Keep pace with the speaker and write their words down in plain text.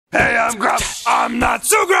Hey, I'm Grumps. I'm not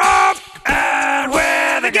so Grump, and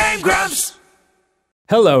we're the GameGrumps.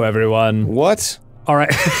 Hello, everyone. What? All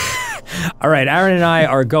right. All right, Aaron and I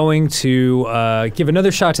are going to give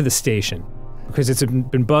another shot to the station because it's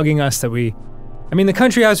been bugging us that I mean, the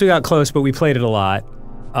country house we got close, but we played it a lot.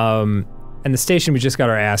 And the station we just got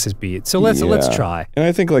our asses beat. So let's try. And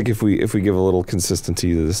I think like if we give a little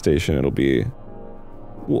consistency to the station, it'll be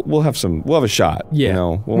we'll have a shot. Yeah. You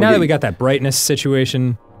know, now that we got that brightness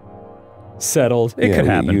situation settled, it could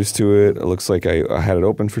happen. Get used to it. It looks like I had it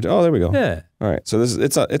open for. Oh, there we go. Yeah. All right. So this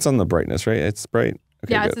it's on the brightness, right? It's bright.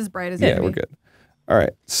 Okay, yeah, good. it's as bright as yeah, we're good. All right.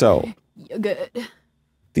 So You're good.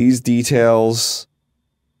 these details,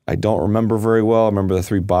 I don't remember very well. I remember the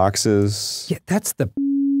 3 boxes. Yeah, that's the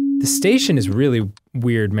station is really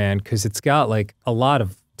weird, man, because it's got like a lot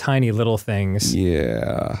of tiny little things.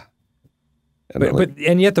 Yeah.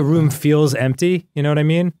 And yet the room feels empty. You know what I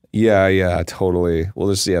mean? Yeah, totally. Well,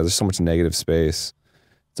 there's so much negative space.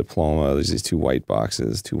 Diploma. There's these 2 white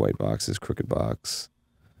boxes, crooked box.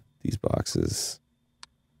 These boxes.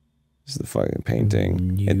 This is the fucking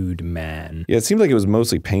painting. Nude man. Yeah, it seemed like it was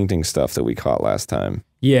mostly painting stuff that we caught last time.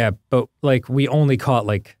 Yeah, but like we only caught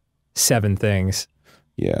like 7 things.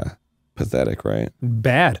 Yeah, pathetic, right?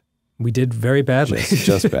 Bad. We did very badly.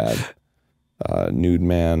 Just bad. Nude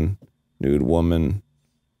man, nude woman.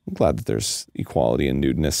 I'm glad that there's equality in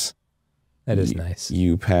nudeness. That is nice.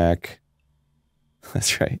 U-Pack.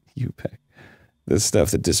 That's right, U-Pack. This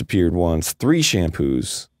stuff that disappeared once. 3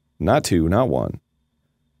 shampoos. Not 2, not 1.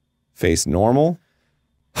 Face normal.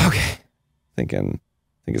 Okay. Thinking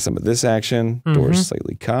some of this action. Doors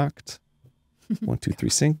slightly cocked. 1, 2, 3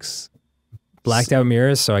 sinks. Blacked out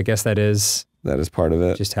mirrors, so I guess that is part of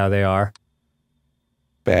it. just how they are.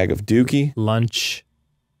 Bag of dookie. Lunch.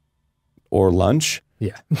 Or lunch.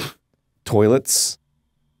 Yeah. Toilets.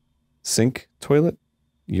 Sink toilet.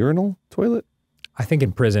 Urinal toilet. I think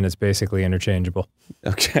in prison it's basically interchangeable.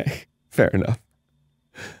 Okay. Fair enough.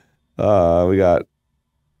 We got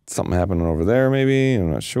something happening over there maybe.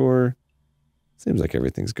 I'm not sure. Seems like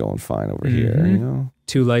everything's going fine over here, you know?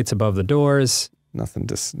 2 lights above the doors. Nothing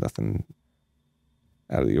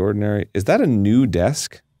out of the ordinary. Is that a new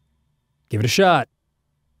desk? Give it a shot.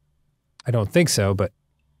 I don't think so, but...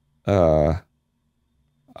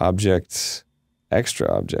 Object,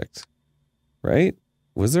 extra object, right?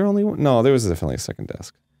 Was there only one? No, there was definitely a second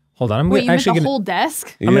desk. Hold on, Wait, you meant the whole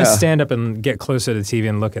desk? I'm gonna stand up and get closer to the TV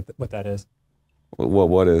and look at what that is.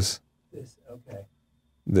 What is? This, okay.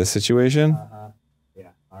 This situation? Yeah,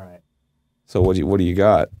 all right. So what do you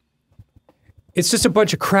got? It's just a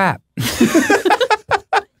bunch of crap.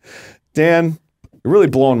 Dan, you're really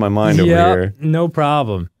blowing my mind over here. No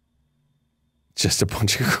problem. Just a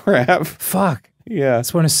bunch of crap. Fuck. Yeah.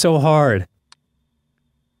 This one is so hard.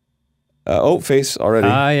 Face already.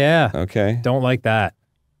 Yeah. Okay. Don't like that.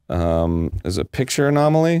 There's a picture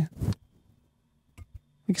anomaly. I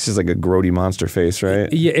think this is like a grody monster face,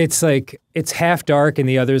 right? Yeah, it's like, it's half dark and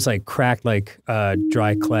the other's like cracked like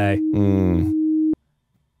dry clay.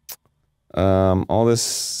 All this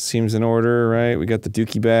seems in order, right? We got the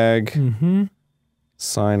dookie bag.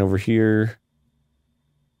 Sign over here.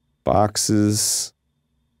 Boxes.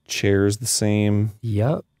 Chairs the same.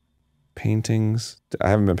 Yep. Paintings. I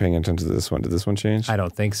haven't been paying attention to this one. Did this one change? I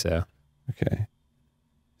don't think so. Okay.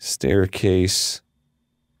 Staircase.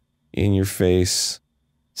 In your face.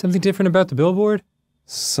 Something different about the billboard?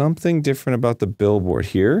 Something different about the billboard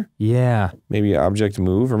here? Yeah. Maybe object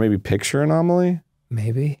move or maybe picture anomaly?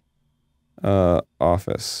 Maybe.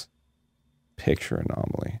 Office. Picture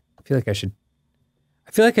anomaly. I feel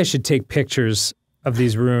like I should take pictures of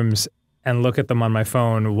these rooms and look at them on my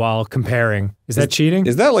phone while comparing. Is that cheating?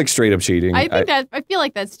 Is that like straight up cheating? I feel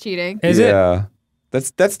like that's cheating. Is it? Yeah.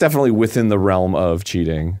 That's definitely within the realm of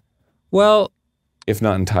cheating. Well, if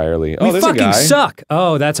not entirely. Oh, we there's fucking a guy. suck.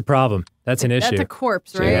 Oh, that's a problem. That's an issue. That's a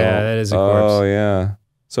corpse, right? Yeah, that is a corpse. Oh, yeah.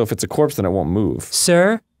 So if it's a corpse, then it won't move.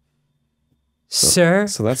 Sir? Sir?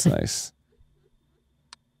 So that's nice.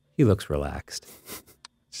 He looks relaxed.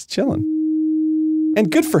 Just chilling.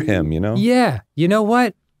 And good for him, you know? Yeah. You know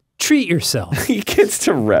what? Treat yourself. He gets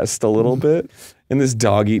to rest a little bit in this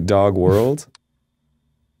dog-eat-dog world.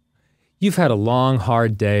 You've had a long,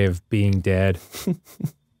 hard day of being dead.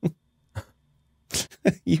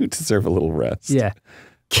 You deserve a little rest. Yeah.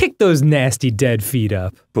 Kick those nasty dead feet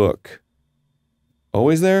up. Book.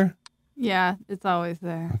 Always there? Yeah, it's always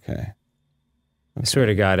there. Okay. I swear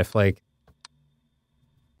to God, if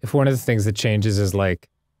one of the things that changes is like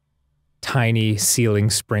tiny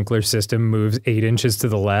ceiling sprinkler system moves 8 inches to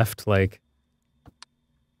the left, like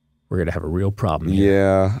we're gonna have a real problem here.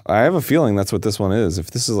 Yeah, I have a feeling that's what this one is.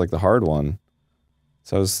 If this is like the hard one,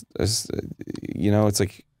 So you know, it's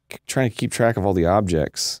like trying to keep track of all the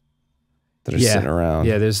objects that are sitting around.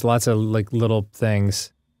 Yeah, there's lots of like little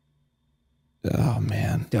things. Oh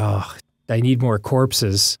man. Oh, I need more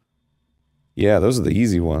corpses. Yeah, those are the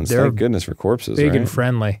easy ones. They're Thank goodness for corpses, Big right? and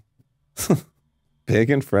friendly. Big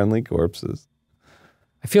and friendly corpses.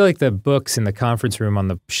 I feel like the books in the conference room on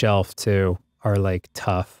the shelf too are like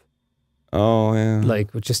tough. Oh yeah.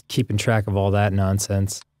 Like just keeping track of all that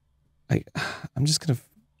nonsense. I'm just gonna.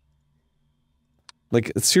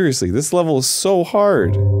 Like seriously, this level is so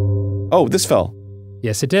hard. Oh, this fell.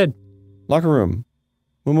 Yes, it did. Locker room.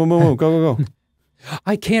 Move, move, move, move. Go, go, go.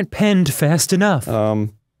 I can't pend fast enough.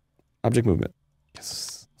 Object movement.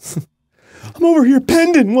 Yes. I'm over here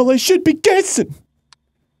pending while I should be guessing.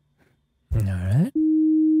 All right.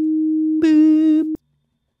 Boop.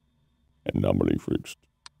 Anomaly fixed.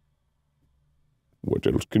 What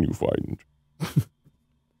else can you find?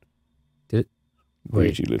 Wait.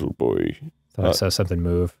 Crazy little boy. Thought I saw something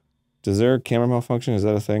move. Does there a camera malfunction? Is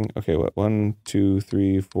that a thing? Okay, what? 1, 2,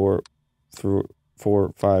 3, 4,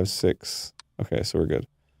 5, 6. Okay, so we're good.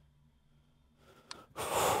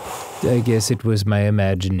 I guess it was my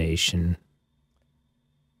imagination.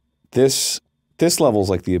 This level's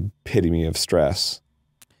like the epitome of stress.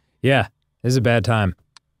 Yeah, this is a bad time.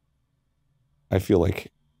 I feel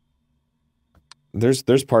like there's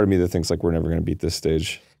part of me that thinks like we're never going to beat this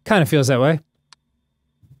stage. Kind of feels that way.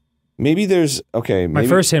 Maybe there's okay. My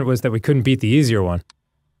first hint was that we couldn't beat the easier one.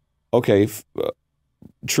 Okay,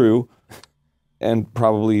 true, and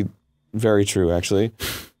probably very true actually.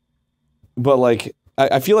 But like,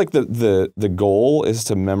 I feel like the goal is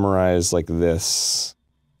to memorize like this,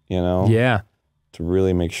 you know? Yeah. To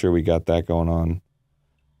really make sure we got that going on.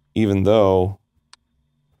 Even though,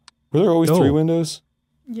 were there always 3 windows?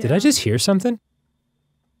 Yeah. Did I just hear something?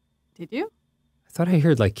 Did you? I thought I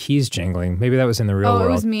heard like keys jingling. Maybe that was in the real world. Oh,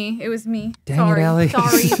 it was me. It was me. Dang Sorry. it, Allie.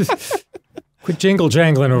 Sorry. Quit jingle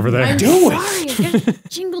jangling over there. I'm Do it. sorry. I gotta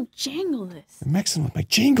jingle jangle this. I'm mixing with my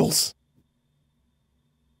jingles.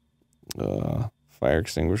 Fire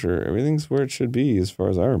extinguisher. Everything's where it should be as far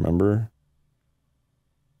as I remember.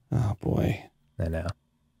 Oh boy. I know.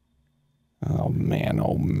 Oh man.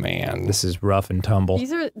 Oh man. This is rough and tumble.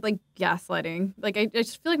 These are like gaslighting. Like I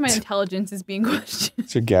just feel like my intelligence is being questioned.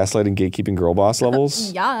 So gaslighting, gatekeeping, girl boss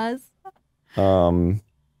levels. Yes.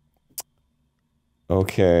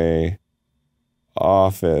 Okay.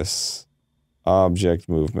 Office. Object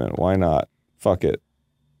movement. Why not? Fuck it.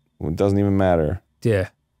 It doesn't even matter. Yeah.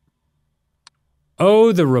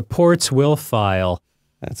 Oh, the reports will file.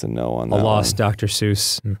 That's a no on A that lost one. Dr.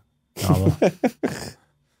 Seuss novel.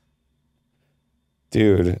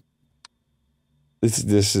 Dude.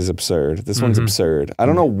 This is absurd. This one's absurd. I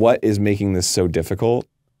don't know what is making this so difficult.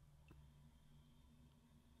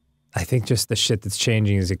 I think just the shit that's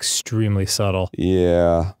changing is extremely subtle.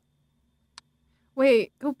 Yeah.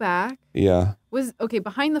 Wait, go back. Yeah. Okay,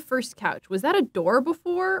 behind the first couch, was that a door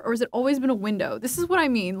before or has it always been a window? This is what I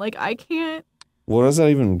mean. Like I can't. What does that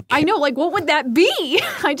even? I know, like what would that be?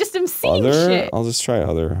 I just am seeing Other? shit. I'll just try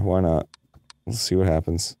other. Why not? We'll see what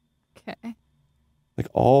happens. Okay. Like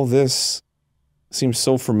all this seems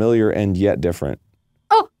so familiar and yet different.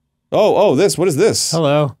 Oh. Oh, this. What is this?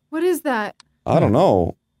 Hello. What is that? I don't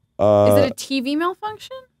know. Is it a TV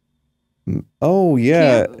malfunction? Oh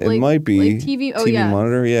yeah, Can't, it like- might be. like TV oh, TV yeah.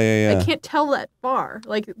 monitor. Yeah. I can't tell that far.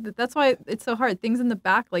 Like that's why it's so hard. Things in the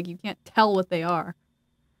back, like you can't tell what they are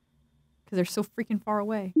because they're so freaking far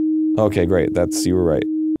away. Okay, great. You were right.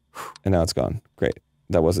 And now it's gone. Great.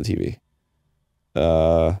 That was a TV.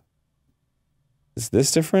 Is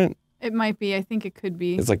this different? It might be. I think it could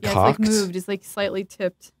be. It's like yeah, cocked? It's like moved. It's like slightly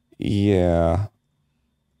tipped. Yeah.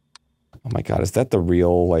 Oh my god, is that the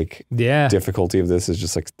real like Yeah. difficulty of this? Is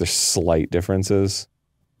just like there's slight differences.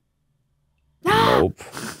 Nope.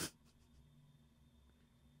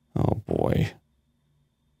 Oh boy.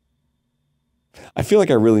 I feel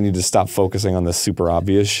like I really need to stop focusing on the super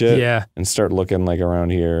obvious shit Yeah. and start looking like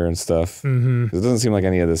around here and stuff. Mm-hmm. 'Cause it doesn't seem like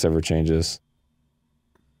any of this ever changes.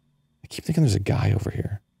 I keep thinking there's a guy over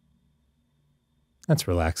here. That's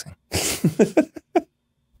relaxing.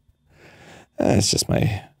 It's just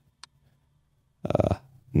my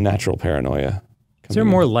natural paranoia. Is there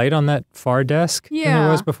more light on that far desk than there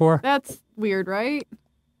was before? That's weird, right?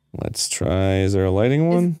 Let's try. Is there a lighting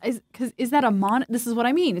one? Is that a This is what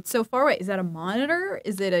I mean. It's so far away. Is that a monitor?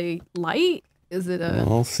 Is it a light? Is it a?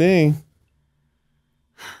 We'll see.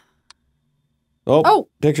 Oh,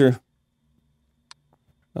 picture.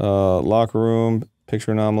 Locker room,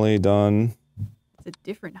 picture anomaly, done. It's a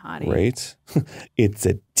different hottie. Great. It's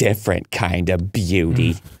a different kind of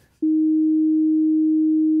beauty.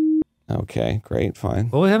 Okay, great, fine.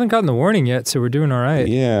 Well, we haven't gotten the warning yet, so we're doing all right.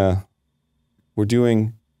 Yeah. We're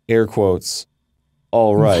doing air quotes.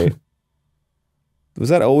 All right. Was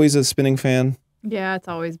that always a spinning fan? Yeah, it's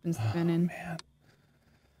always been spinning. Oh, man.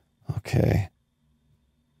 Okay.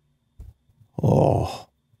 Oh.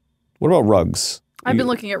 What about rugs? I've been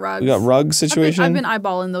looking at rugs. We got rug situation? I've been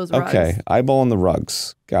eyeballing those rugs. Okay, eyeballing the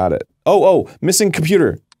rugs. Got it. Oh, missing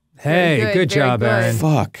computer. Hey, good job, good. Aaron.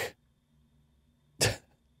 Fuck.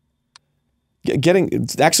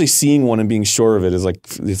 Actually seeing one and being sure of it is like,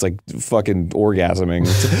 it's like fucking orgasming.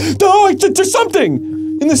 No, there's something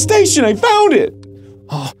in the station. I found it.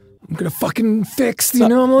 Oh, I'm gonna fucking fix the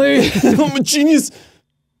anomaly. I'm a genius.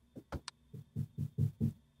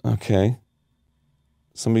 Okay.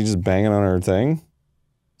 Somebody just banging on our thing?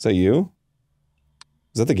 Is that you?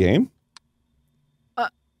 Is that the game?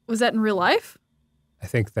 Was that in real life? I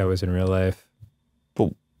think that was in real life. But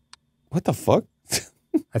what the fuck?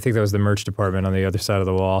 I think that was the merch department on the other side of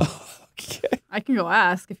the wall. Okay. I can go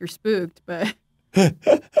ask if you're spooked, but...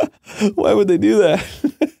 Why would they do that?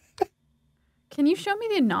 Can you show me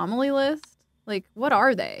the anomaly list? Like, what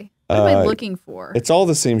are they? What am I looking for? It's all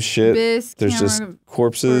the same shit. Abyss, There's just camera,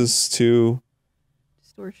 corpses too.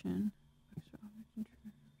 distortion.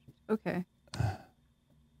 Okay.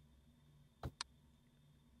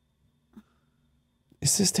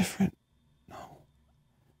 Is this different? No.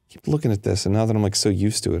 Keep looking at this, and now that I'm like so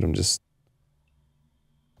used to it, I'm just.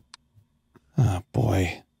 Oh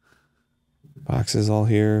boy. Boxes all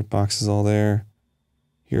here, boxes all there.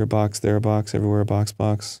 Here a box, there a box, everywhere a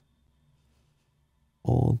box.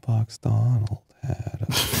 Old box Donald had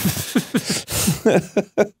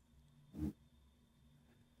a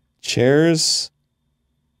chairs.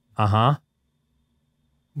 Uh-huh.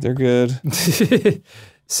 They're good.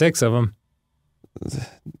 6 of them.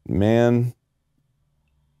 Man.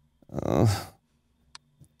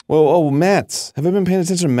 Whoa, mats. Have I been paying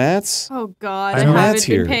attention to mats? Oh God, I I know haven't Matt's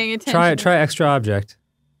been here. paying attention. Try extra object.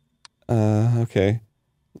 Okay.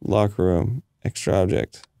 Locker room. Extra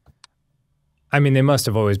object. I mean, they must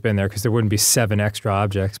have always been there because there wouldn't be 7 extra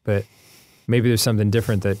objects, but maybe there's something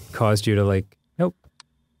different that caused you to like, nope.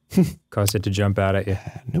 Caused it to jump out at you.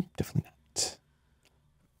 Nope, definitely not.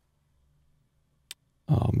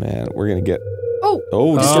 Oh man, we're gonna get.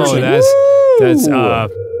 Oh, distortion. That's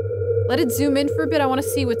let it zoom in for a bit. I want to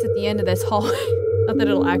see what's at the end of this hallway. Not that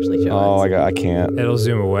it'll actually show us. I can't. it'll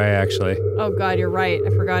zoom away actually. Oh God, you're right. I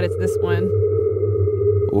forgot it's this one.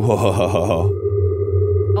 Whoa.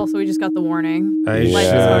 Also, we just got the warning. I Light is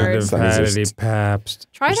should hard. have had Just- it Pabst.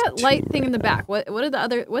 Try There's that light two thing in the right now.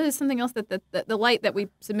 back. What is something else that the light that we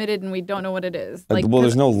submitted and we don't know what it is? Well,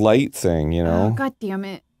 there's no light thing, you know? Oh, God damn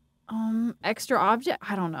it. Extra object?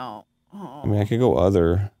 I don't know. Oh. I mean, I could go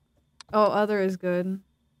other. Oh, other is good.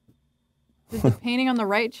 Did the painting on the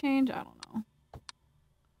right change? I don't know.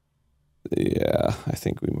 Yeah, I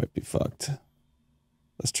think we might be fucked.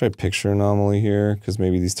 Let's try picture anomaly here, because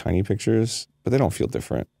maybe these tiny pictures, but they don't feel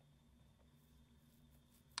different.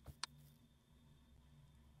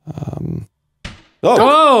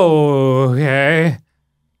 Oh, okay.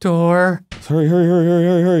 Door.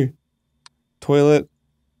 Hurry. Toilet,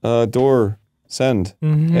 door, send.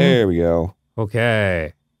 Mhm. There we go.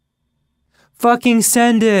 Okay. Fucking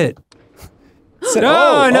send it. Send-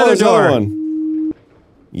 another there's door. one.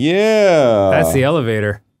 Yeah. That's the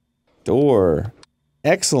elevator. door.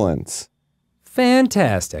 Excellent.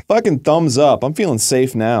 Fantastic. Fucking thumbs up. I'm feeling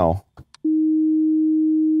safe now.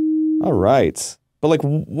 All right. But like,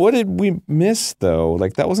 what did we miss though?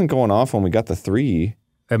 Like that wasn't going off when we got the 3.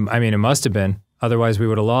 I mean, it must have been. Otherwise, we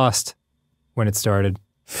would have lost when it started.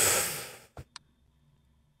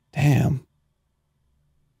 Damn.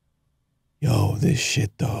 Yo, this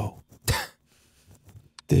shit though.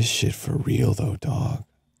 This shit for real though, dog.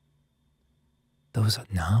 Those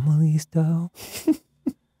anomalies, though.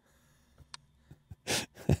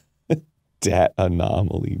 Dat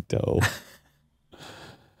anomaly dough.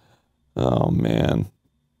 Oh man.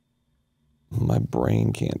 My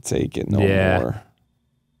brain can't take it no more.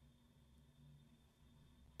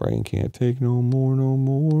 Brain can't take no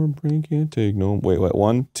more. Brain can't take no. Wait.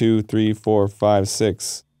 1, 2, 3, 4, 5,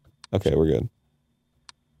 6. Okay, we're good.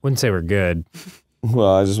 Wouldn't say we're good.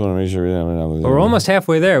 Well, I just want to make sure we don't. But we're almost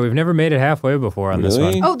halfway there. We've never made it halfway before on this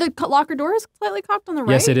Really? one. Oh, the locker door is slightly cocked on the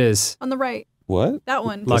right? Yes, it is. On the right. What? That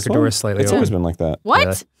one. Locker door is slightly It's open. always been like that.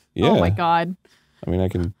 What? Yeah. Oh my God. I mean, I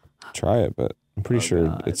can try it, but I'm pretty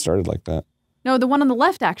sure it started like that. No, the one on the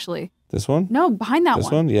left, actually. This one? No, behind that This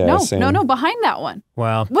one. one? Yeah, No, same. no, behind that one.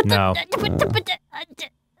 Well, What no. I'm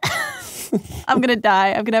going to die.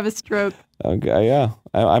 I'm going to have a stroke. Okay, yeah.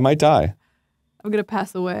 I might die. I'm going to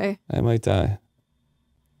pass away. I might die.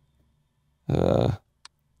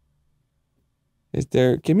 Is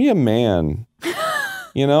there? Give me a man.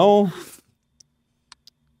 You know?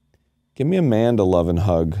 Give me a man to love and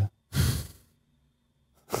hug.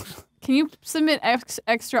 Can you submit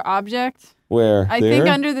extra object? Where? I there? think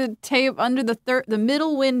under the tape, under the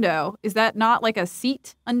middle window. Is that not like a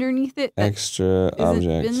seat underneath it? Extra object. Is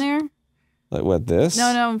it been there? Like what? This?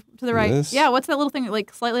 No, to the right. This? Yeah, what's that little thing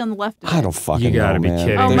like slightly on the left? I don't fucking know, You gotta be man.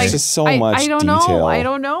 kidding There's me. just so much I don't detail. know. I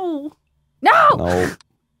don't know. No! No,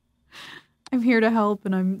 I'm here to help,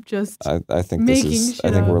 and I'm just. I think this Making is. I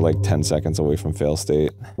shit think we're up. like 10 seconds away from fail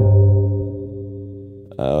state.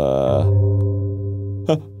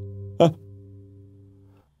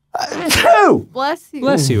 Bless you.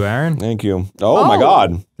 Bless you, Aaron. Thank you. Oh my Oh.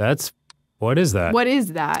 God. What is that? What is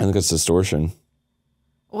I that? think it's distortion.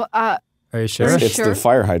 Well, Are you sure? Are you It's sure? the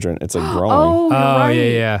fire hydrant. It's like growing. oh, you're Oh, right.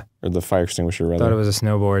 yeah. Or the fire extinguisher, rather. Thought it was a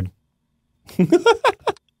snowboard.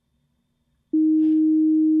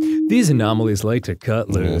 These anomalies like to cut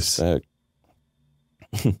loose.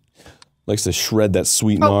 Likes to shred that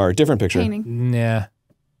sweet Oh, gnar. Different picture. Painting. Yeah.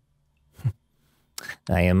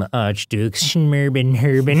 I am Archduke Schmerben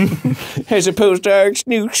Herben. As opposed to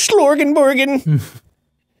Archduke Slorgenborgen.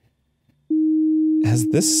 Is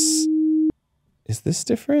this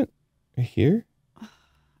different? Right here?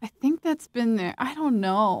 I think that's been there. I don't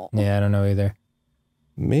know. Yeah, I don't know either.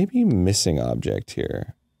 Maybe missing object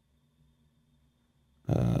here.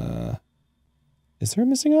 Is there a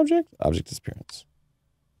missing object? Object disappearance.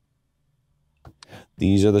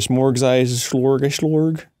 These are the smorgs I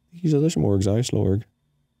slorg. These are the smorgs I slorg.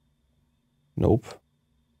 Nope.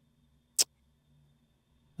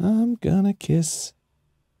 I'm gonna kiss.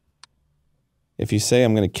 If you say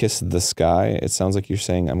I'm gonna kiss the sky, it sounds like you're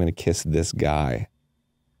saying I'm gonna kiss this guy.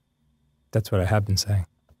 That's what I have been saying.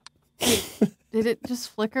 Did it just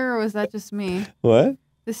flicker, or was that just me? What?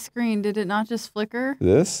 This screen, did it not just flicker?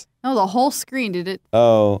 This? No, the whole screen. Did it?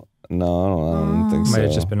 Oh, no, I don't think so. Might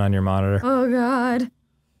have just been on your monitor. Oh, God.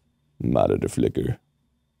 Monitor flicker.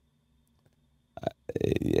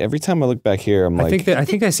 Every time I look back here, I'm like, I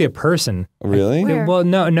think I see a person. really? Where? Well,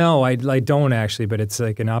 no, I don't actually, but it's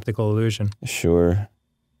like an optical illusion. Sure.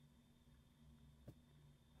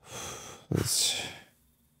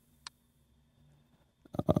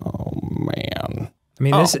 Oh man. I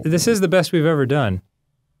mean, this is the best we've ever done.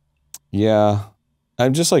 Yeah.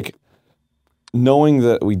 I'm just like knowing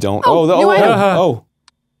that we don't. new item.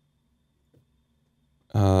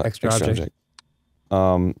 Extra object.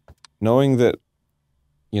 Knowing that,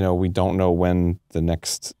 we don't know when the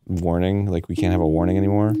next warning, like we can't have a warning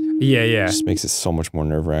anymore, Yeah. just makes it so much more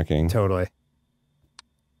nerve-wracking. Totally.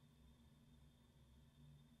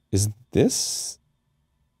 Is this?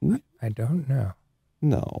 I don't know.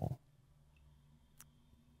 No.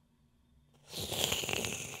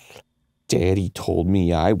 Daddy told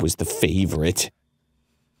me I was the favorite.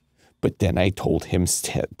 But then I told him,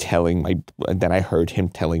 then I heard him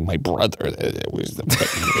telling my brother that it was the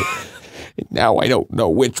favorite. And now I don't know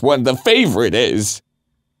which one the favorite is.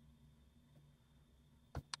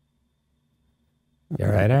 You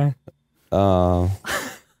all right, Aaron?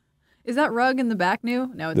 Is that rug in the back new?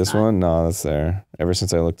 No, it's This not. one? No, that's there. Ever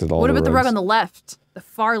since I looked at all What the about the rug rugs. on the left? The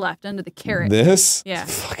far left, under the carrot. This? Yeah.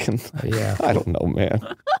 Fucking, Yeah. I don't know, man.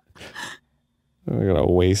 I'm not gonna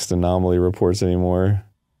waste anomaly reports anymore.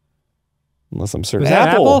 Unless I'm certain. Was that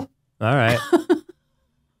Apple! All right.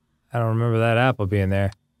 I don't remember that apple being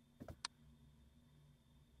there.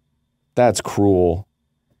 That's cruel.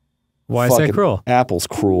 Why is that Fucking cruel? Apple's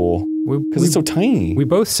cruel. Because We it's so tiny. we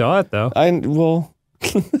both saw it though.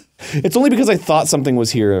 It's only because I thought something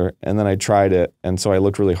was here and then I tried it, and so I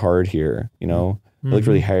looked really hard here, I looked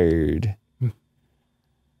really hard.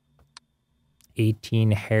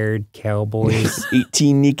 18 haired cowboys.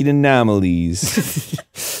 18 naked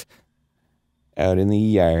anomalies. Out in the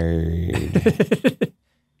yard.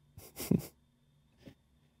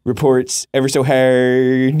 Reports ever so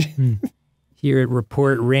hard. Here at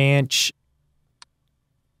Report Ranch.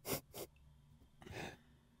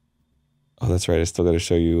 Oh, that's right. I still got to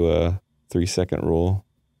show you 3-second rule.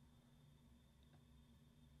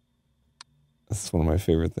 This is one of my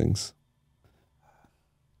favorite things.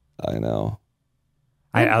 I know.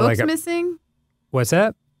 I Books like it. missing? What's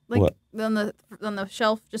that? Like What? on the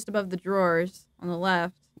shelf just above the drawers on the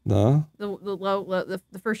left. No? The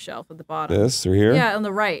first shelf at the bottom. This or here? Yeah, on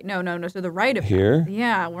the right. No. So the right of Here?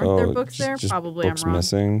 Yeah, weren't there books there? Just Probably books I'm wrong.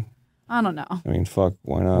 missing. I don't know. I mean, fuck,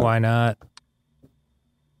 why not? Why not?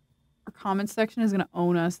 Our comment section is gonna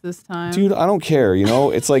own us this time. Dude, I don't care,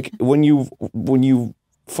 It's like when you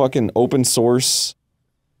fucking open source,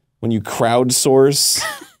 when you crowdsource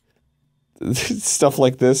stuff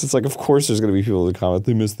like this, it's like, of course there's going to be people that comment,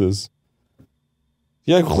 they missed this.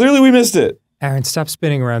 Yeah, clearly we missed it. Aaron, stop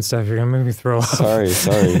spinning around stuff. You're going to make me throw up. Sorry.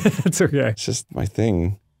 It's okay. It's just my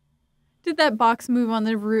thing. Did that box move on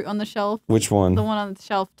the shelf? Which one? The one on the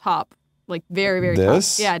shelf top. Like very, very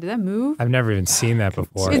this? top. Yeah, did that move? I've never even seen that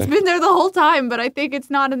before. It's been there the whole time, but I think it's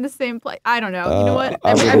not in the same place. I don't know. You know what?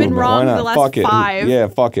 I've been wrong the last fuck it. 5. Yeah,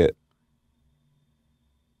 fuck it.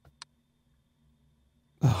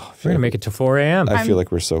 Oh, we're going to make it to 4 a.m. I feel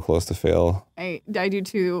like we're so close to fail. I do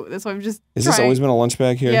too. That's why I'm just Has this always been a lunch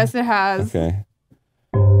bag here? Yes, it has. Okay.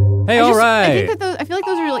 Hey, all right. I think that I feel like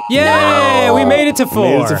those are like... Yay! No! We made it to 4.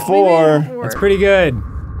 Made it to 4. That's pretty good.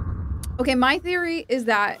 Okay, my theory is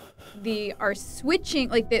that are switching,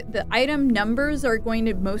 like the item numbers are going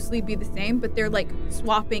to mostly be the same, but they're like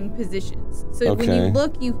swapping positions. So when you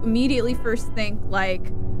look, you immediately first think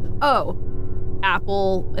like, oh,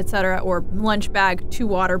 apple, etc., or lunch bag, 2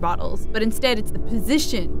 water bottles. But instead, it's the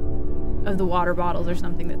position of the water bottles or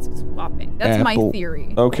something that's swapping. That's my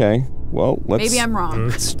theory. Okay, well, let's... Maybe I'm wrong.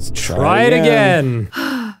 Let's try it again.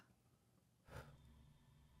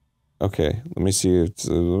 Okay, let me see.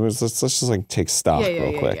 Let's just like take stock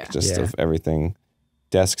real quick, just of everything,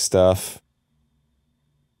 desk stuff,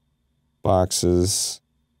 boxes,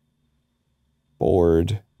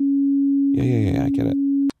 board. Yeah, I get it.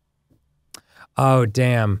 Oh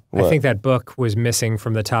damn! What? I think that book was missing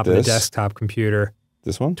from the top of the desktop computer.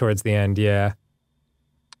 This one? Towards the end, yeah.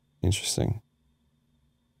 Interesting.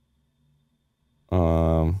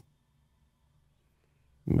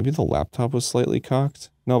 Maybe the laptop was slightly cocked.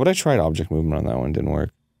 No, but I tried object movement on that one. Didn't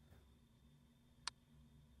work.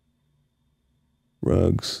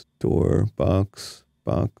 Rugs, door, box.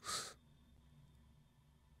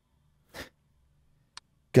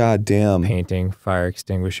 God damn. Painting, fire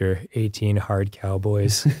extinguisher, 18 hard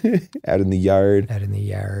cowboys. Out in the yard.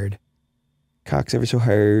 Cocks ever so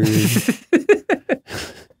hard.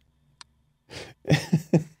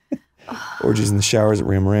 Orgies in the showers at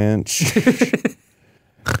Ram Ranch.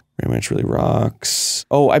 Ram Ranch really rocks.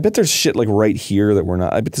 Oh, I bet there's shit like right here that we're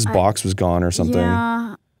not. I bet this box was gone or something.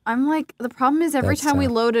 Yeah. I'm like, the problem is every time we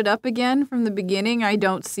load it up again from the beginning, I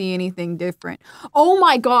don't see anything different. Oh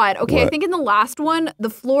my God. Okay, what? I think in the last one, the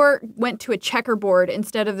floor went to a checkerboard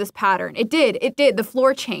instead of this pattern. It did. The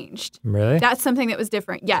floor changed. Really? That's something that was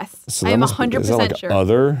different. Yes. So I am 100% sure.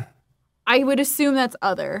 Other? I would assume that's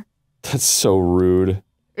other. That's so rude.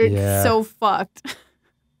 It's so fucked.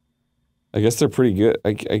 I guess they're pretty good.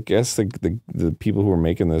 I guess the people who are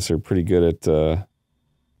making this are pretty good at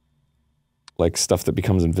like stuff that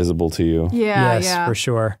becomes invisible to you. Yeah, yes, for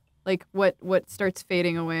sure. Like what starts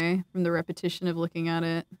fading away from the repetition of looking at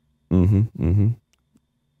it. Ever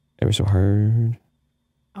so hard.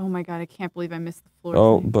 Oh my God, I can't believe I missed the floor.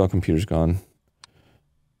 Oh, but computer's gone.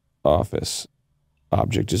 Office.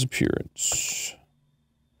 Object disappearance.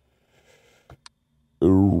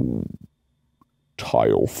 Ooh.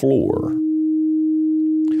 Tile floor.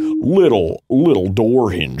 Little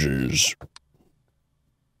door hinges.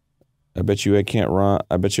 I bet you I can't rhyme.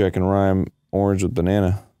 I bet you I can rhyme orange with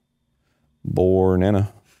banana.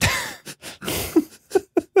 Bornana.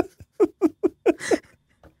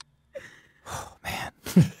 Oh man.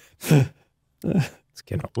 It's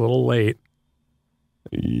getting a little late.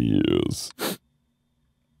 Yes.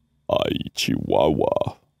 Ay,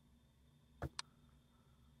 Chihuahua.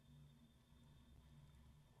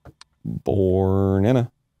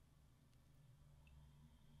 Bornana.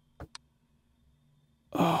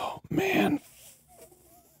 Oh, man.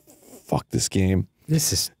 Fuck this game.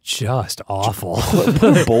 This is just awful. Put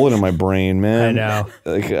a bullet in my brain, man. I know.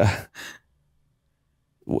 Like,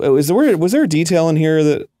 was there a detail in here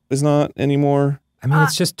that is not anymore? I mean,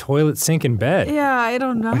 it's just toilet, sink, and bed. Yeah, I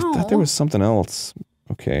don't know. I thought there was something else.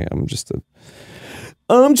 Okay, I'm just a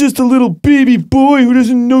little baby boy who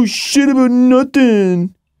doesn't know shit about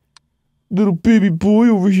nothing. Little baby boy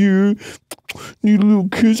over here. Need a little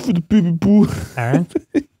kiss for the baby boy. Aaron?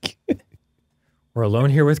 We're alone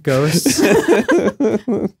here with ghosts.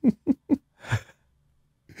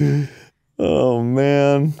 Oh,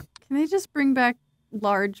 man. Can they just bring back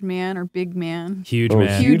large man or big man? Huge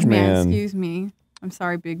man. Huge man. Excuse me. I'm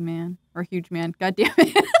sorry, big man. Or huge man. God damn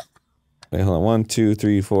it. Wait, hold on. 1, 2,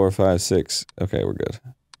 3, 4, 5, 6. Okay, we're good.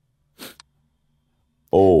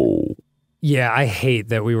 Oh. Yeah, I hate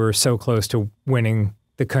that we were so close to winning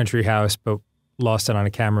the country house, but lost it on a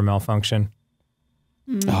camera malfunction.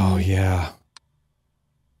 Oh, yeah.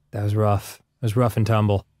 That was rough. It was rough and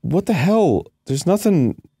tumble. What the hell? There's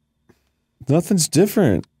nothing's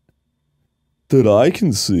different that I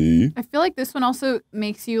can see. I feel like this one also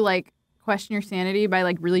makes you like question your sanity by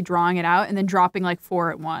like really drawing it out and then dropping like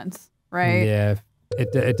 4 at once. right? Yeah,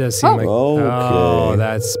 it does seem like. Okay. Oh,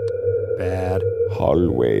 that's bad.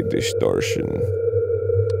 Hallway distortion.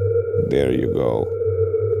 There you go.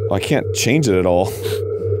 Oh, I can't change it at all.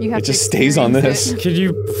 You have It to just stays on experience this. it. Could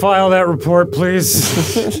you file that report, please?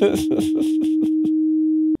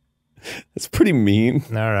 It's pretty mean.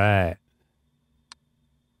 All right.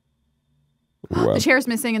 Wow. The chair's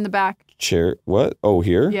missing in the back. Chair. What? Oh,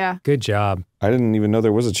 here? Yeah. Good job. I didn't even know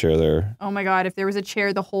there was a chair there. Oh my god, if there was a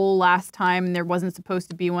chair the whole last time and there wasn't supposed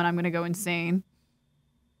to be one, I'm gonna go insane.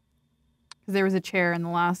 Because there was a chair in the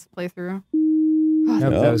last playthrough.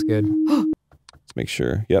 Nope, that was good. Let's make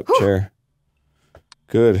sure. Yep, chair.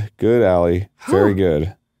 Good. Good, Allie. Very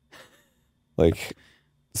good. Like,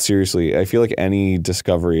 seriously, I feel like any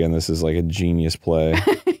discovery in this is like a genius play.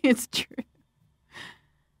 It's true.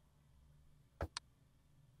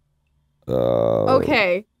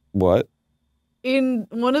 Okay. What? In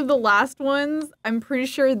one of the last ones, I'm pretty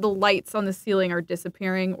sure the lights on the ceiling are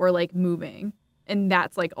disappearing or like moving. And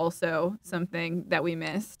that's like also something that we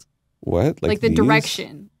missed. What? Like the these?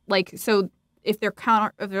 direction. Like, so if they're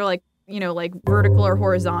like, you know, like vertical or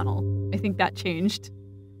horizontal, I think that changed.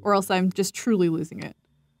 Or else I'm just truly losing it.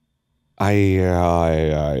 I'll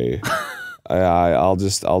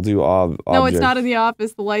do object. No, it's not in the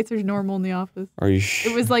office. The lights are normal in the office. Are you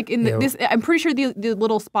It was like in this. I'm pretty sure the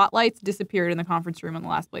little spotlights disappeared in the conference room on the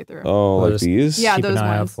last playthrough. Oh, Well, like just these? Yeah, Keep those an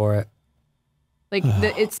eye out ones. for it. Like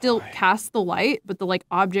it still casts the light, but the like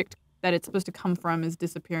object that it's supposed to come from is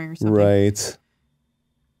disappearing or something. Right.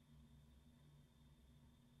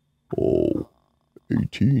 Oh,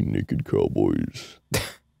 18 naked cowboys.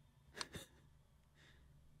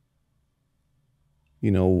 You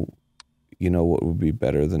know what would be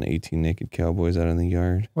better than 18 naked cowboys out in the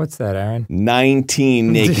yard? What's that, Aaron?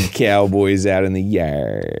 19 naked cowboys out in the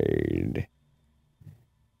yard.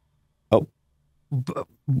 Oh,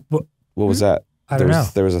 what was that? I don't know.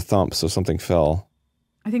 There was a thump, so something fell.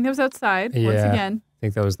 I think that was outside once Yeah. again. I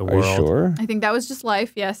think that was the Are world. you sure? I think that was just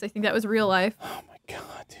life. Yes, I think that was real life. Oh my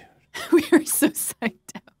god, dude. We are so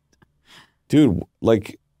psyched out. Dude,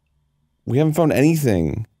 like, we haven't found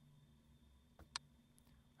anything.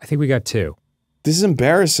 I think we got 2. This is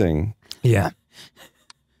embarrassing. Yeah.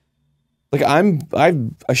 Like, I'm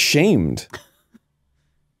ashamed.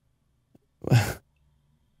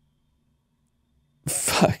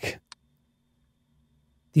 Fuck.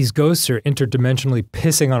 These ghosts are interdimensionally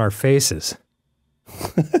pissing on our faces.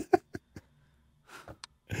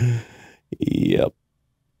 Yep.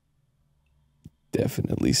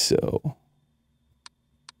 Definitely so.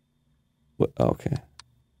 What? Okay.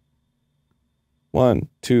 1,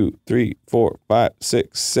 2, 3, 4, 5,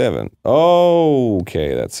 6, 7.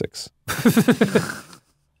 Okay, that's 6.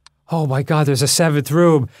 Oh my god, there's a 7th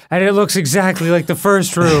room, and it looks exactly like the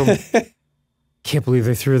first room. Can't believe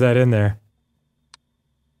they threw that in there.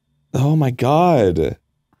 Oh my god.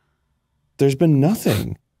 There's been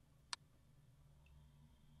nothing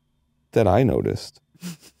that I noticed.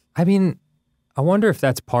 I mean, I wonder if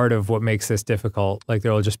that's part of what makes this difficult. Like,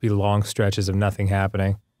 there'll just be long stretches of nothing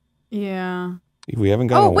happening. Yeah. We haven't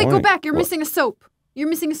gotten Oh, a wait, go warning. back. You're What? missing a soap. You're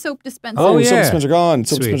missing a soap dispenser. Oh, yeah. soap dispenser gone.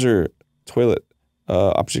 Soap Sweet. dispenser, toilet,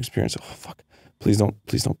 object experience. Oh, fuck. Please don't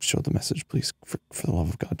show the message. Please, for the love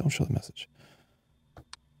of God, don't show the message.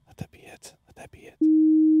 Let that be it. Let that be it.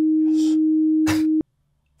 Yes.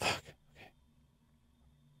 Fuck. Okay.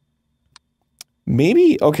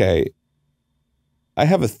 Maybe, okay. I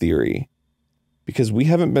have a theory. Because we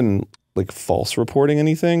haven't been, like, false reporting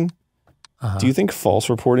anything. Do you think false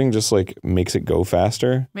reporting just, like, makes it go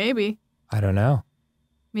faster? Maybe. I don't know.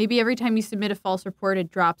 Maybe every time you submit a false report, it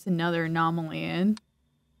drops another anomaly in.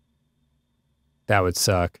 That would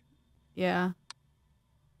suck. Yeah.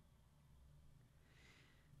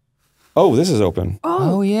 Oh, this is open.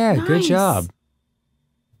 Oh, yeah, good nice. job.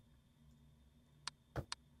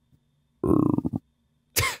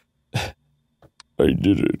 I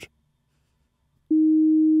did it.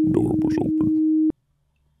 Door was open.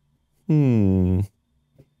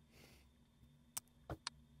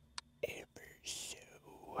 Ever so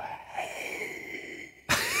high.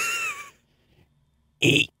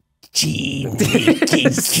 18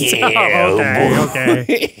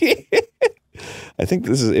 Okay. I think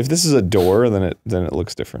this is, if this is a door, then it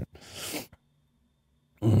looks different.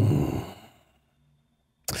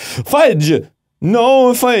 Fudge!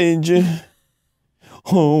 No fudge!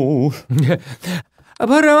 Oh.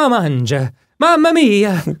 Mamma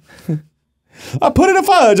mia! I put in a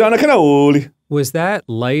fudge on a cannoli. Was that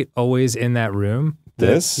light always in that room?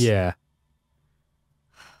 This? Yeah.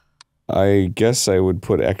 I guess I would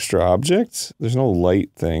put extra objects. There's no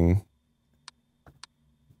light thing.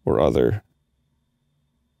 Or other.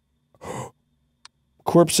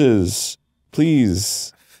 Corpses.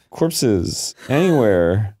 Please. Corpses.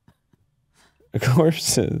 Anywhere.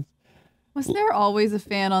 Corpses. Was there always a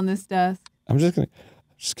fan on this desk? I'm just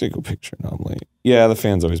gonna go picture anomaly. Yeah, the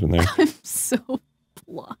fan's always been there. I'm so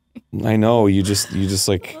blind. I know, you just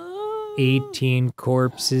like 18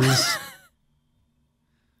 corpses.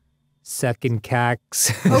 Second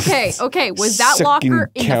cacks. Okay. Was that Second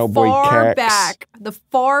locker in the cowboy far cacks. back? The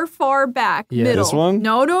far back Yeah. middle. This one?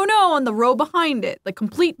 No, on the row behind it. The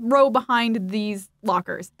complete row behind these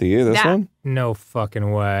lockers. this That- one? No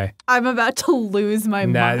fucking way. I'm about to lose my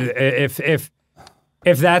Nah, mind. if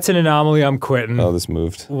that's an anomaly, I'm quitting. Oh, this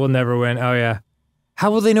moved. We'll never win. Oh yeah.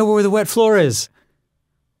 How will they know where the wet floor is?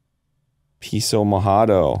 Piso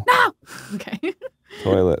mojado. Okay.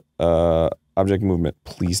 Toilet. Object movement.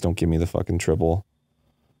 Please don't give me the fucking triple.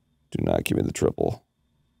 Do not give me the triple.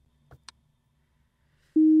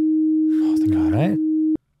 Oh, thank God. All right.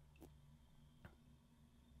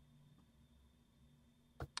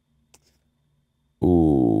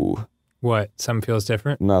 Ooh. What? Something feels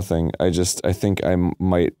different? Nothing. I think I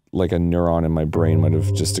might, like a neuron in my brain might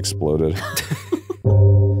have just exploded.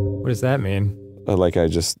 What does that mean? Like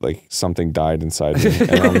something died inside me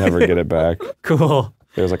and I'll never get it back. Cool.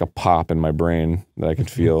 There's like a pop in my brain that I could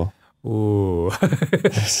feel. Ooh.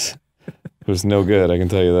 It was no good, I can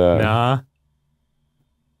tell you that. Nah.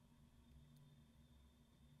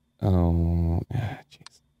 Oh,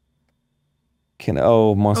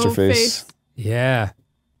 jeez. Monster Oh, face. Yeah.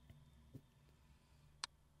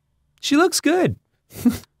 She looks good.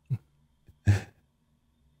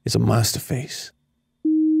 It's a monster face.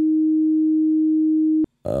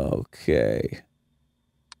 Okay.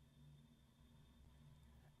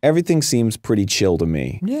 Everything seems pretty chill to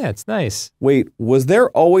me. Yeah, it's nice. Wait, was there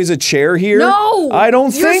always a chair here? No! I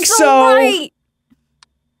don't You're think so. Right.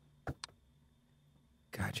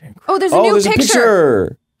 Gotcha. Oh, there's a Oh, new there's picture. a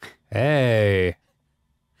picture. Hey.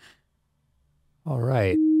 All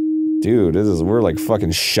right. Dude, we're like fucking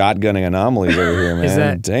shotgunning anomalies over here, man. Is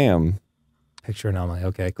that- Damn. Picture anomaly.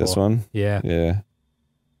 Okay, cool. This one? Yeah. Yeah.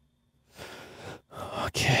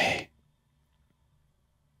 Okay.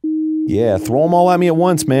 Yeah, throw them all at me at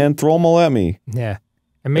once, man. Throw them all at me. Yeah.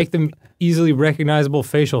 And make them easily recognizable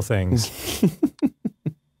facial things.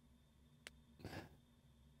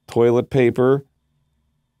 Toilet paper.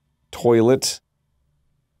 Toilet.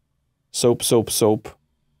 Soap.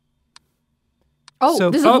 Oh, So-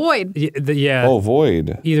 there's a void. Yeah. Oh,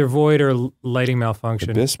 void. Either void or lighting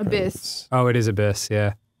malfunction. Abyss. Abyss. presence. Oh, it is abyss.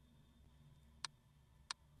 Yeah.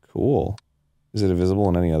 Cool. Is it visible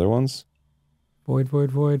in any other ones? Void.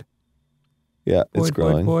 Yeah, it's Void.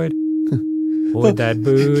 growing. Void that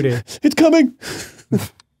booty. It's coming.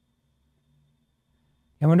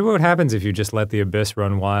 I wonder what happens if you just let the abyss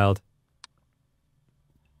run wild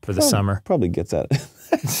for the summer. Probably gets at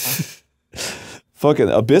it. Fucking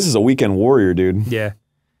Abyss is a weekend warrior, dude. Yeah.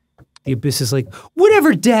 The abyss is like,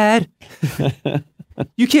 whatever, Dad.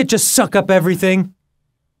 You can't just suck up everything.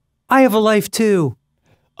 I have a life too.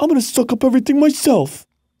 I'm gonna suck up everything myself.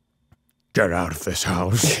 Get out of this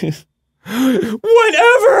house.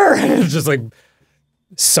 Whatever. And it just like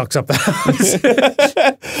sucks up the house.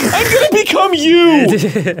 I'm gonna become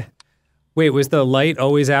you. Wait, was the light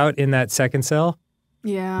always out in that second cell?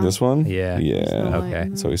 Yeah. This one? Yeah. Yeah. no light Okay.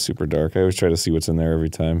 in It's always super dark. I always try to see what's in there every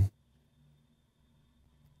time.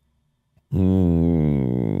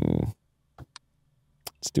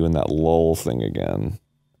 It's doing that lull thing again.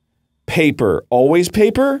 Paper. Always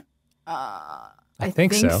paper? I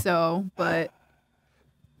think so. so, but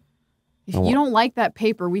if I you don't like that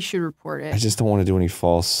paper, we should report it. I just don't want to do any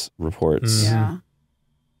false reports. Yeah.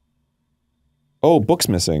 Oh, book's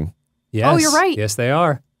missing. Yes. Oh, you're right. Yes, they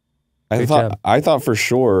are. Good I job. thought for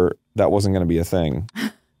sure that wasn't going to be a thing.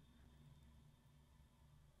 Let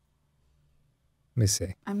me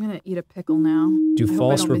see. I'm gonna eat a pickle now. Do I hope I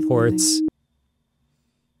false don't miss reports anything.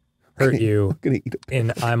 hurt you I'm going to eat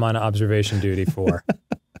in I'm on observation duty for?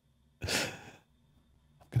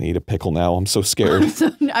 gonna eat a pickle now. I'm so scared.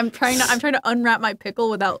 I'm trying to unwrap my pickle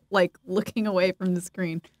without like looking away from the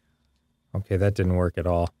screen. Okay, that didn't work at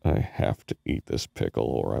all. I have to eat this pickle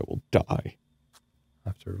or I will die.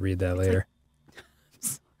 I'll have to read that later.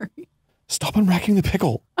 Sorry. Stop unwrapping the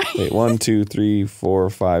pickle. Wait, 1, 2, 3, 4,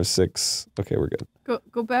 5, 6. Okay, we're good.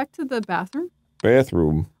 Go back to the bathroom.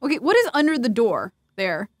 Bathroom. Okay, what is under the door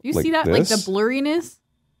there? Do you Like see that? Like the this? blurriness?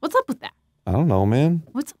 What's up with that? I don't know, man.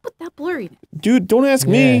 What's up with that blurriness? Dude, don't ask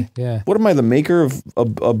me. Yeah. What am I, the maker of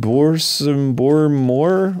a Bor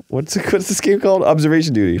more? What's this game called?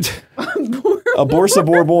 Observation duty. A Borsa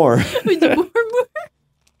Bor more.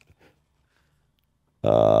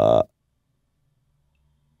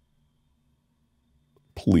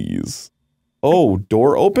 Please. Oh,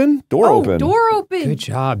 door open? Door open. Door open. Good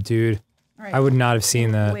job, dude. All right. I would not have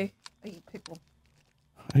seen that. Wait, I eat pickle.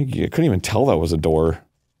 I couldn't even tell that was a door.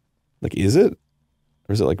 Like, is it?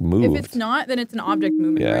 Or is it like moved? If it's not, then it's an object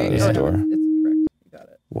movement, Yeah, right? that's a door. No, it's correct. You got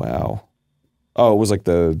it. Wow. Oh, it was like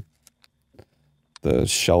the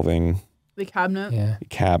shelving The cabinet. Yeah.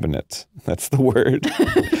 cabinet. That's the word.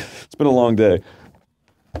 It's been a long day.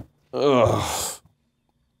 Ugh.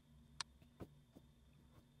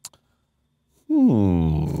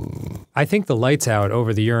 I think the light's out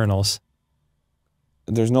over the urinals.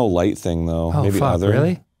 There's no light thing though. Oh, Maybe fuck, other.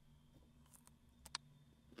 really?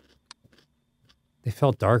 They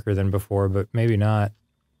felt darker than before, but maybe not.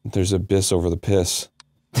 There's abyss over the piss.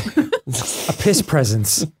 A piss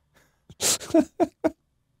presence.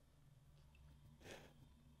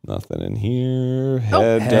 Nothing in here. Oh,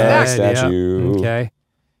 Head, head, desk, yeah. statue. Okay.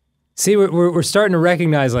 See, we're starting to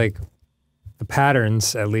recognize like the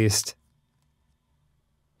patterns at least.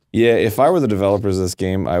 Yeah, if I were the developers of this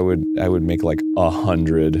game, I would make like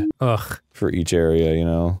 100 Ugh. for each area, you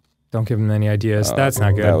know? Don't give them any ideas. That's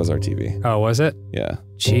not good. That was our TV. Oh, was it? Yeah.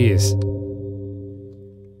 Jeez.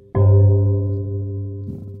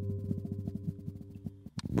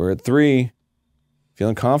 We're at 3.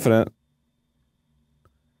 Feeling confident.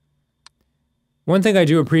 One thing I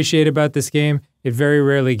do appreciate about this game, it very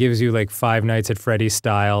rarely gives you like Five Nights at Freddy's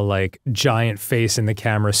style, like giant face in the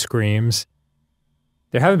camera screams.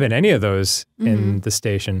 There haven't been any of those in the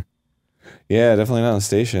station. Yeah, definitely not on the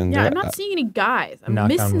station. Yeah, I'm not seeing any guys. I'm Knock on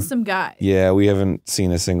missing wood. some guys. Yeah, we haven't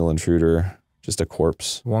seen a single intruder. Just a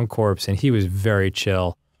corpse. One corpse, and he was very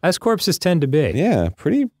chill, as corpses tend to be. Yeah,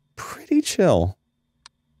 pretty chill.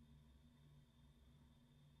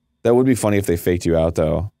 That would be funny if they faked you out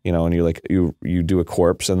though, you know, and you like you do a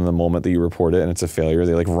corpse, and the moment that you report it and it's a failure,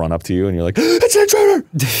 they like run up to you and you're like, it's an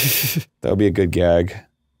intruder. That would be a good gag.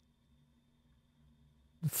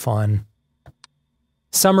 Fun.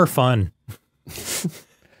 Summer fun.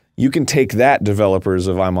 You can take that, developers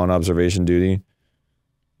of I'm on observation duty.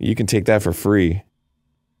 You can take that for free.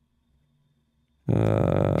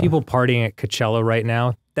 People partying at Coachella right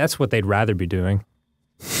now, that's what they'd rather be doing.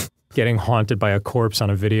 Getting haunted by a corpse on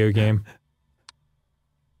a video game.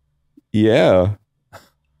 Yeah.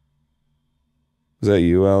 Was that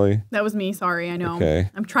you, Allie? That was me. Sorry, I know. Okay.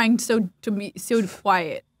 I'm trying to be so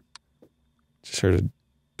quiet. Just heard a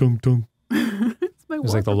dunk dunk. It's my It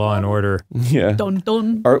was like the Law and Order. Yeah. Dun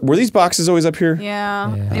dun. Were these boxes always up here?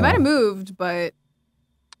 Yeah. Yeah. They might have moved, but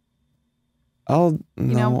I don't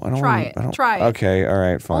try it. Try it. Okay, all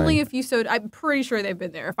right, fine. only if you so. I'm pretty sure they've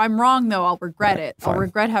been there. If I'm wrong, though, I'll regret it. Fine. I'll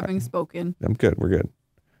regret having spoken. I'm good. We're good.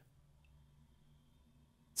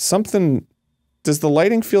 Something. Does the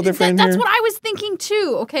lighting feel different in That's here? what I was thinking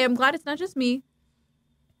too. Okay, I'm glad it's not just me.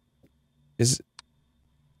 Is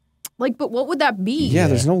Like, but what would that be? yeah,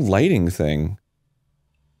 there's no lighting thing.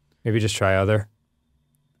 Maybe just try other.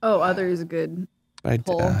 Oh, other is a good. I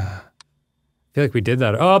Pull. I feel like we did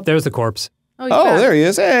that. Oh, there's the corpse. Oh, he's back. there he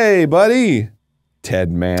is. Hey, buddy.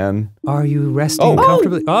 Ted man. Are you resting Oh.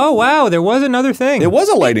 comfortably? Oh, wow, there was another thing. It was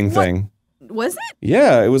a lighting thing. Was it?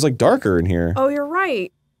 Yeah, it was like darker in here. Oh, you're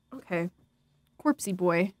right. Okay. Corpsey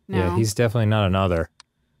boy. Now. Yeah, he's definitely not another.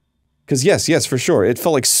 Because yes, for sure. It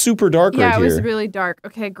felt like super dark Yeah, right it was here. really dark.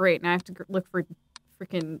 Okay, great. Now I have to look for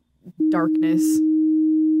freaking darkness.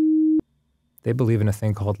 They believe in a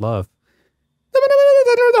thing called love.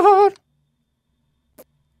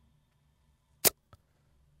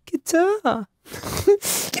 Guitar.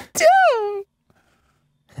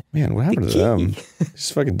 Man, what happened to them? They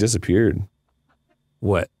just fucking disappeared.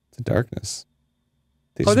 What? The darkness.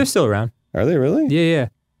 Oh, they're still around. Are they really? Yeah.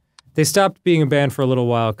 They stopped being a band for a little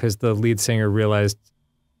while because the lead singer realized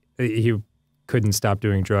he couldn't stop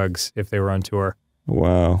doing drugs if they were on tour,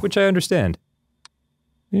 Wow. which I understand.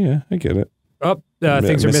 Yeah, I get it. Oh,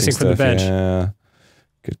 things are missing from the stuff, bench. Yeah.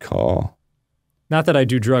 Good call. Not that I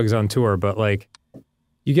do drugs on tour, but like,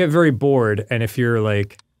 you get very bored, and if you're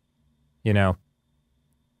like, you know,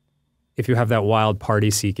 if you have that wild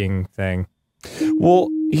party-seeking thing. Well,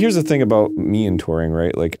 here's the thing about me and touring,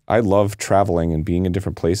 right? Like, I love traveling and being in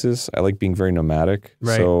different places. I like being very nomadic.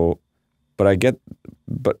 Right. So,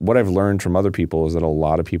 but what I've learned from other people is that a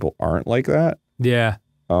lot of people aren't like that. Yeah.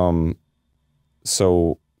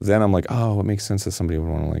 So then I'm like, oh, it makes sense that somebody would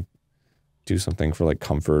want to like do something for like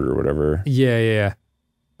comfort or whatever. Yeah.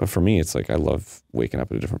 But for me, it's like I love waking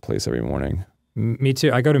up at a different place every morning. Me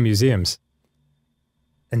too. I go to museums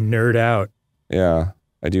and nerd out. Yeah,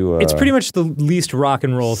 I do. It's pretty much the least rock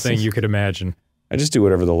and roll thing you could imagine. I just do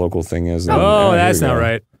whatever the local thing is. and- Oh, here that's we not go.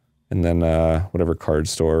 right. And then whatever card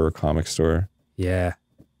store or comic store. Yeah.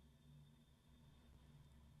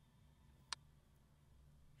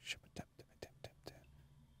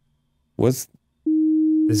 Was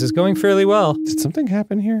This is going fairly well. did something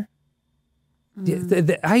happen here?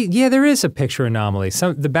 Yeah, there is a picture anomaly.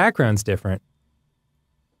 The background's different.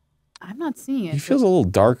 I'm not seeing it. He feels a little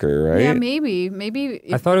darker, right? Yeah, maybe.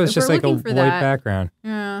 I thought it was just like a white background.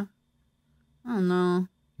 Yeah. I don't know.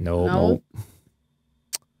 Nope.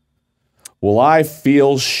 Well, I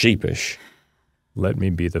feel sheepish. Let me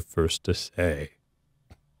be the first to say.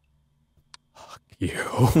 Fuck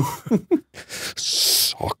you.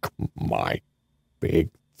 Suck my big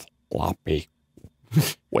floppy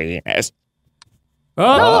weenus.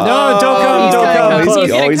 Oh, no, don't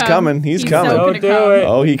come. He's coming. He's coming. Don't do it.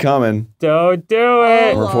 Oh, he coming. Don't do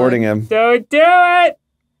it. I'm reporting him. Don't do it.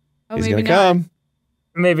 Oh, He's maybe gonna come.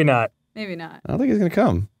 Maybe not. Maybe not. I don't think he's gonna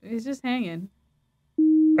come. He's just hanging.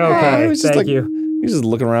 Okay, he was just thank like, you. He's just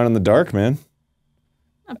looking around in the dark, man.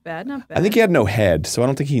 Not bad, not bad. I think he had no head, so I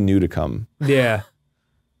don't think he knew to come. Yeah.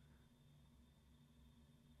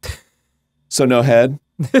 So no head?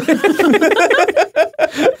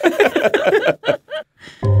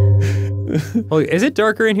 Oh, is it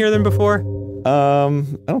darker in here than before? I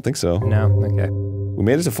don't think so. No. Okay. We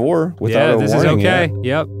made it to 4 without a this warning is okay. yet.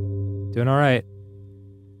 Yep. Doing all right.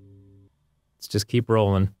 Let's just keep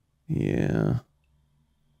rolling. Yeah.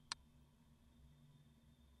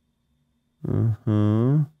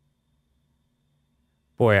 Uh-huh.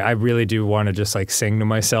 Boy, I really do want to just like sing to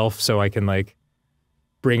myself so I can like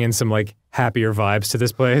bring in some like happier vibes to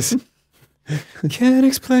this place. Can't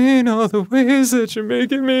explain all the ways that you're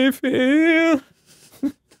making me feel.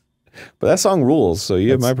 But that song rules, so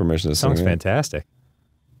you have my permission to sing Song's it. fantastic.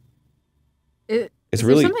 Is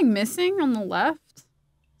really- there something missing on the left?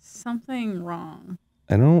 Something wrong.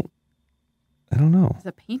 I don't know. Has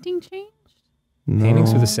the painting changed? No.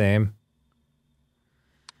 Paintings are the same.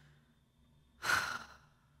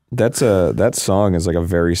 That song is like a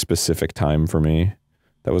very specific time for me.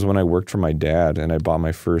 That was when I worked for my dad and I bought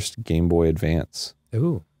my first Game Boy Advance.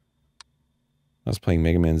 Ooh. I was playing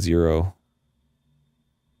Mega Man Zero.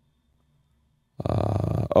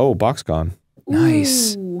 Box Gone.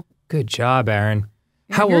 Nice. Ooh. Good job, Aaron.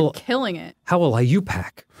 You're killing it. How will you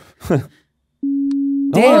pack? Damn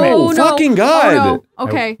Oh, it! no. Fucking God! Oh, no.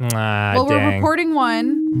 Okay. Well, we're Dang. reporting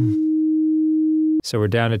 1. So we're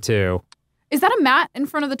down to 2. Is that a mat in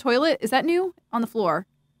front of the toilet? Is that new? On the floor?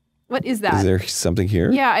 What is that? Is there something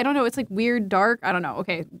here? Yeah, I don't know. It's like weird dark. I don't know.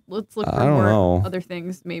 Okay, let's look for I don't more know. other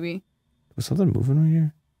things maybe. Was something moving right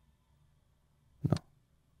here?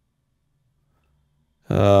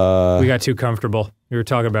 No. We got too comfortable. We were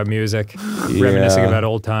talking about music, reminiscing Yeah. about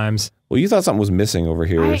old times. Well, you thought something was missing over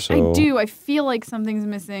here, I so do. I feel like something's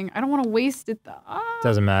missing. I don't want to waste it though.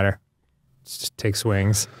 Doesn't matter. Just take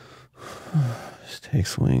swings. just take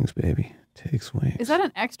swings, baby. Take swings. Is that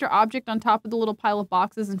an extra object on top of the little pile of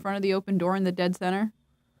boxes in front of the open door in the dead center?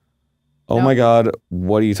 Oh No. my God!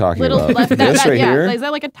 What are you talking Little about? left, This right yeah. here? Is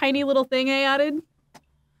that like a tiny little thing I added?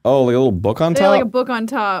 Oh, like a little book on They had top? like a book on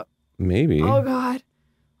top. Maybe. Oh God,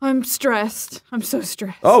 I'm stressed. I'm so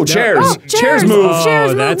stressed. Oh, chairs! Oh, Chairs chairs! move! Oh, Chairs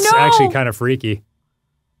move, that's no! actually kind of freaky.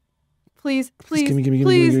 Please, please, Gimme, gimme, gimme,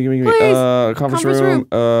 please, gimme, gimme, gimme. please. Conference Conference room.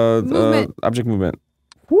 Movement. Object movement.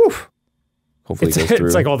 Woof. Hopefully It's, it goes through.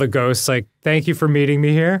 it's like all the ghosts like, thank you for meeting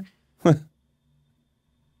me here.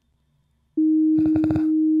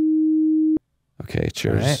 Okay,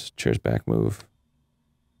 chairs. Alright. Chairs back move.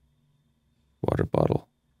 Water bottle.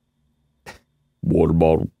 Water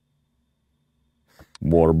bottle.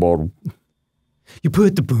 Water bottle. You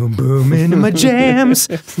put the boom boom into my jams.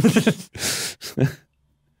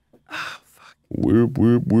 Whoop,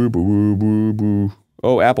 whoop, whoop, whoop, whoop, whoop.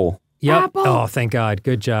 Oh, apple. Yep. Apple. Oh, thank God.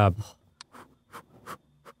 Good job.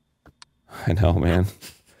 I know, man.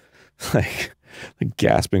 like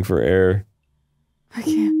gasping for air. I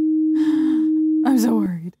can't. I'm so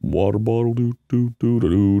worried. Water bottle. Do, do, do, do,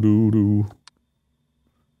 do, do, do.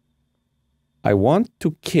 I want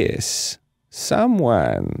to kiss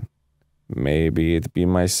someone. Maybe it be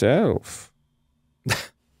myself.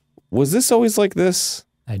 Was this always like this?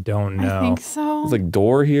 I don't know. I think so. Like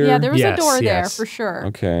door here? Yeah, there was Yes, a door there yes. for sure.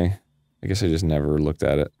 Okay. I guess I just never looked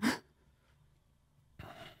at it.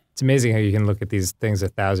 It's amazing how you can look at these things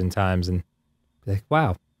 1,000 times and be like,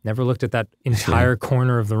 wow, never looked at that entire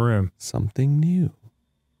corner of the room. Something new.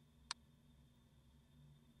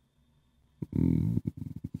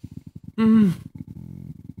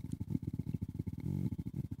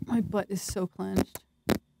 My butt is so clenched.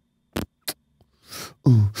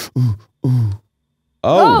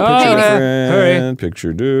 Oh, picture Katie. different. Hurry.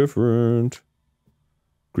 Picture different.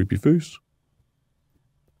 Creepy face.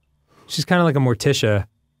 She's kind of like a Morticia.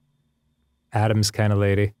 Adams kind of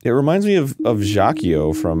lady. It reminds me of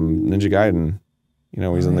Jacquio from Ninja Gaiden. You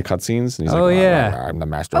know, he's in the cutscenes and he's like, yeah. I'm the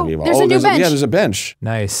master of evil. There's a new bench. Yeah, there's a bench.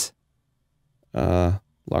 Nice. Locker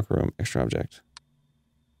room, extra object.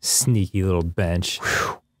 Sneaky little bench.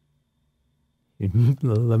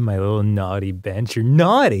 Love my little naughty bench. You're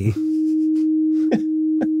naughty.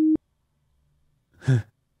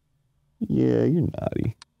 Yeah, you're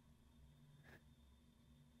naughty.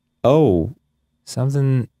 Oh.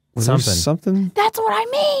 Something. Something? That's what I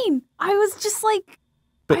mean. I was just like,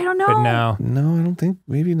 I don't know. But no. No, I don't think.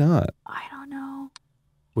 Maybe not. I don't know.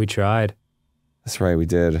 We tried. That's right, we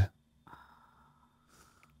did.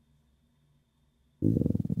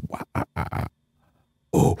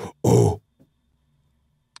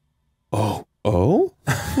 Oh.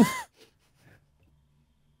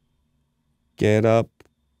 Get up.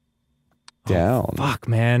 Down. Oh, fuck,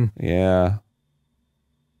 man. Yeah.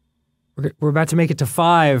 We're about to make it to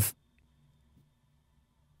 5.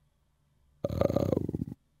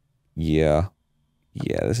 Yeah.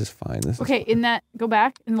 Yeah, this is fine. Okay, go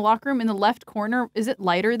back in the locker room in the left corner. Is it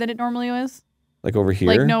lighter than it normally is? Like over here?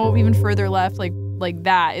 Like no, even further left. Like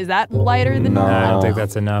that. Is that lighter than No. normal? I don't think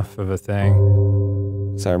that's enough of a thing.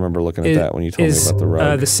 So I remember looking at that when you told me about the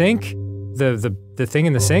rug. The sink, the thing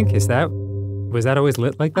in the sink, was that always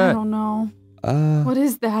lit like that? I don't know. What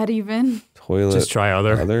is that even? Toilet. Just try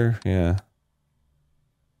other. Yeah.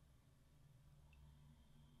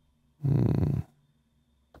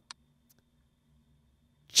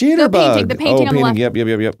 Jitterbug. The painting on the left.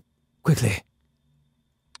 Yep. Quickly.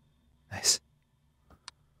 Nice.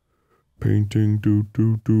 Painting. Do.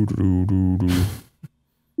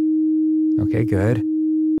 Okay, good.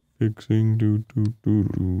 Fixing. Do.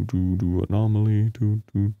 Anomaly. Do.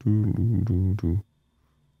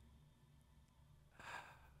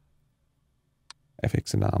 I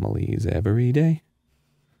fix anomalies every day.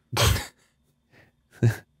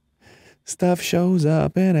 Stuff shows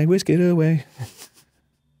up and I whisk it away.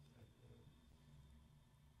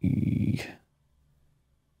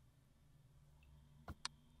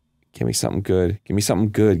 Give me something good. Give me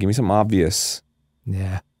something good. Give me something obvious.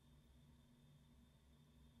 Yeah.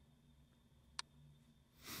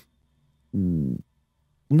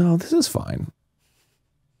 No, this is fine.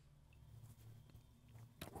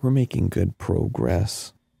 We're making good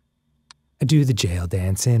progress. I do the jail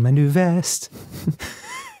dance in my new vest.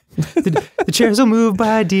 the chairs will move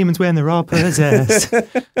by demons when they're all possessed.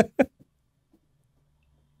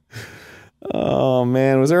 Oh,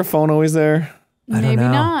 man. Was there a phone always there? Maybe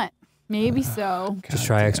know. not. Maybe so. Just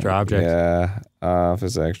try extra object. Yeah.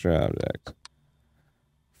 Office extra object.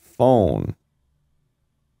 Phone.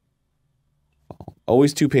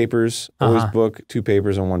 Always 2 papers. Always book, 2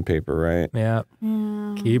 papers on 1 paper, right? Yeah.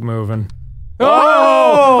 Yeah. Keep moving.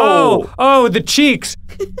 Oh, the cheeks.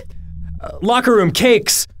 Locker room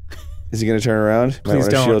cakes. Is he going to turn around? Please Might want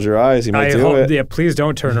to don't. shield your eyes. He might do it. Yeah, please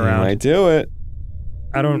don't turn He around. might do it.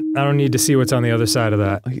 I don't need to see what's on the other side of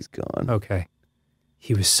that. Oh, he's gone. Okay.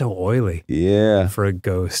 He was so oily Yeah. for a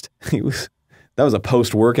ghost. That was a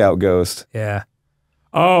post-workout ghost. Yeah.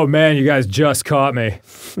 Oh man, you guys just caught me.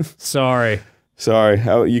 Sorry. Sorry.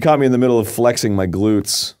 You caught me in the middle of flexing my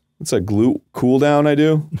glutes. It's a glute cool down I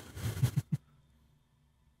do.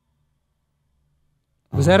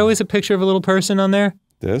 Was that always a picture of a little person on there?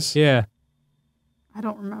 This? Yeah. I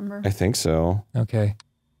don't remember. I think so. Okay.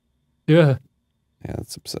 Yeah. Yeah,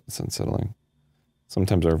 it's unsettling.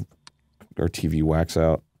 Sometimes our TV whacks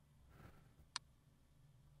out.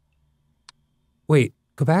 Wait,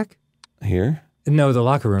 go back? Here? No, the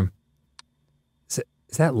locker room.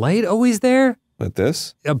 Is that light always there? Like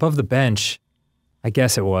this? Above the bench. I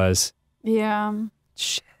guess it was. Yeah.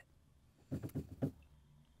 Shit.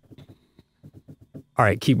 All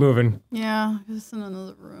right, keep moving. Yeah. It's in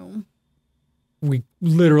another room. We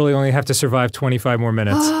literally only have to survive 25 more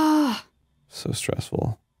minutes. So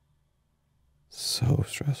stressful. So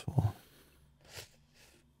stressful.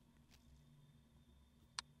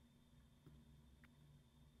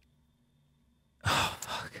 Oh,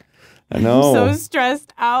 fuck. I know. I'm so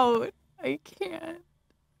stressed out. I can't.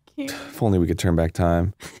 If only we could turn back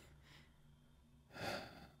time.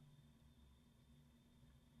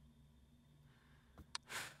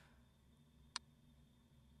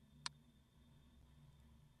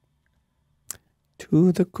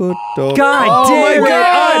 To the good dog. God damn my it!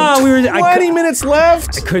 God! Oh, we were 20 minutes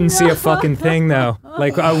left. I couldn't see a fucking thing though.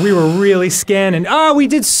 Like we were really scanning. Oh, we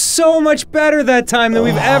did so much better that time than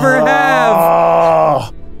we've ever have.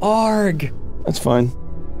 Oh, Arg. that's fine.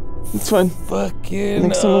 It's fine. Fucking.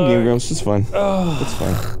 Next time we'll GameGrumps. It's fine. It's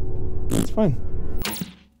fine. It's fine.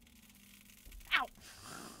 Ow.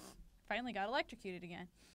 Finally got electrocuted again.